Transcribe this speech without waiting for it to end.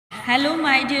Hello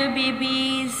my dear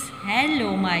babies.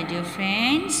 Hello my dear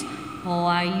friends. How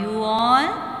are you all?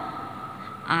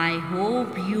 I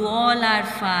hope you all are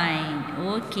fine.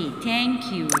 Okay,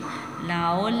 thank you.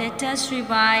 Now let us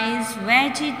revise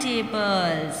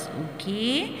vegetables.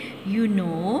 Okay, you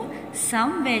know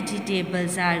some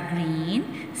vegetables are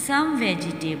green, some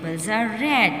vegetables are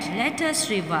red. Let us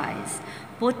revise.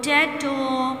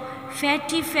 Potato,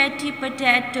 fatty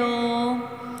potato.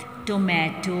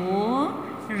 Tomato,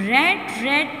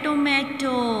 red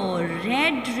tomato,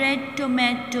 red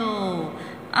tomato.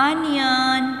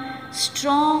 Onion,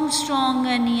 strong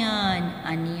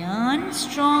onion,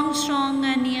 strong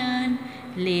onion.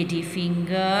 Lady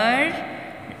finger,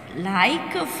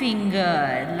 like a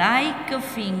finger.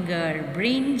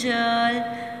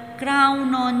 Brinjal,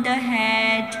 crown on the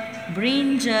head,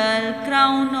 brinjal,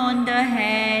 crown on the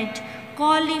head.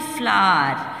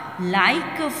 Cauliflower,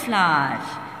 like a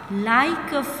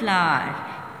flower.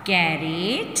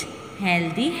 Carrot,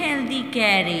 healthy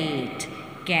carrot.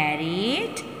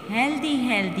 Carrot,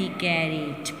 healthy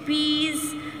carrot.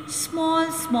 Peas, small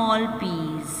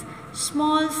peas.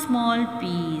 Small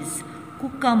peas.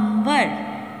 Cucumber,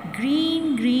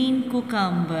 green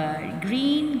cucumber.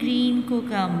 Green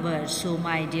cucumber. So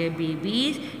my dear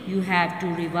babies, you have to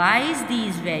revise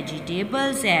these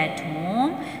vegetables at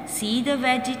home. See the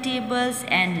vegetables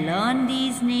and learn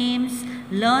these names.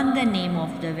 Learn the name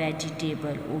of the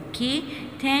vegetable. Okay,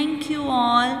 thank you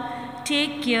all.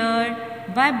 Take care.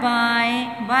 Bye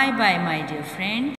bye my dear friend.